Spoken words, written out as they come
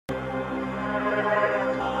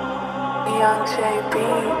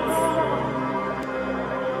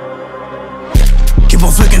Keep on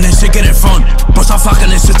flicking this shit, get it fun. But stop fucking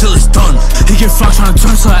this shit till it's done. He get flocked trying to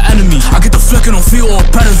turn to an enemy. I get the flicking on feel or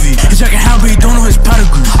pedigree. He checking how but he don't know his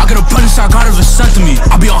pedigree. I get a punish, I got a vasectomy.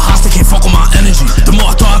 I be on hostage, can't fuck with my energy. The more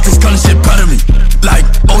I throw out this gun, this shit better me. Like,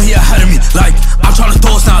 oh he ahead of me. Like, I'm trying to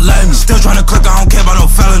throw, it's not letting me. Still trying to click, I don't care about no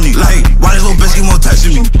felony. Like, why this little bitch keep on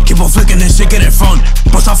texting me? Keep on flicking this shit, get it fun.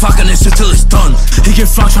 But stop fucking this shit till it's done. He get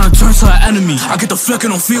flocked trying to turn to an enemy. I get the flicking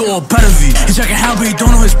on feel or pedigree. He checking how but he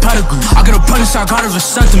don't know his pedigree. I get a punish, I got a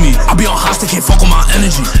vasectomy. I be on hostage, can't fuck with my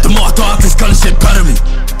energy. The more I throw out this gun, this shit better me.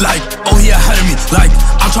 Like, oh he ahead of me. Like,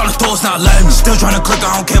 I'm trying to throw, it's not letting me. Still trying to click,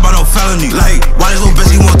 I don't care about no felony. Like, why this little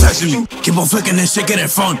bitch keep on texting me? Keep on flicking this shit, get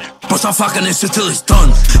it fun. But stop fucking this shit till it's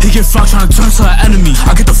done. He get flocked trying to turn to an enemy.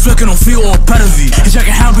 I get the flicking on feel or pedigree. He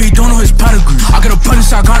checking how but he don't know his pedigree. I get a punish,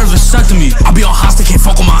 I got a vasectomy. I be on hostage, can't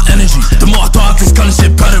fuck with my energy. The more I throw out this gun, this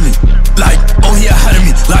shit better me. Like, oh he ahead of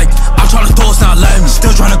me. Like, I'm trying to throw, it's not letting me.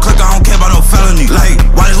 Still trying to click, I don't care about no felony. Like,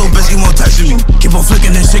 why this little bitch keep on texting me? Keep on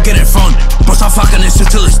flicking this shit, get it fun. But stop fucking this shit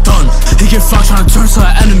till it's done. He get flocked trying to turn to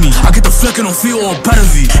an enemy. I get the flicking on feel or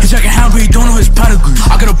pedigree. He checking how but he don't know his pedigree.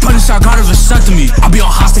 I get a punish, I got a vasectomy. I be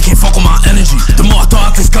on hostage, can't fuck with my energy. The more I throw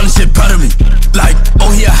out this gun, this shit better me. Like,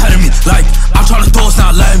 oh he ahead of me. Like, I'm trying to throw, it's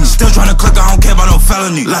not letting me. Still trying to click, I don't care about no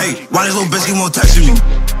felony. Like, why this little bitch keep on texting me?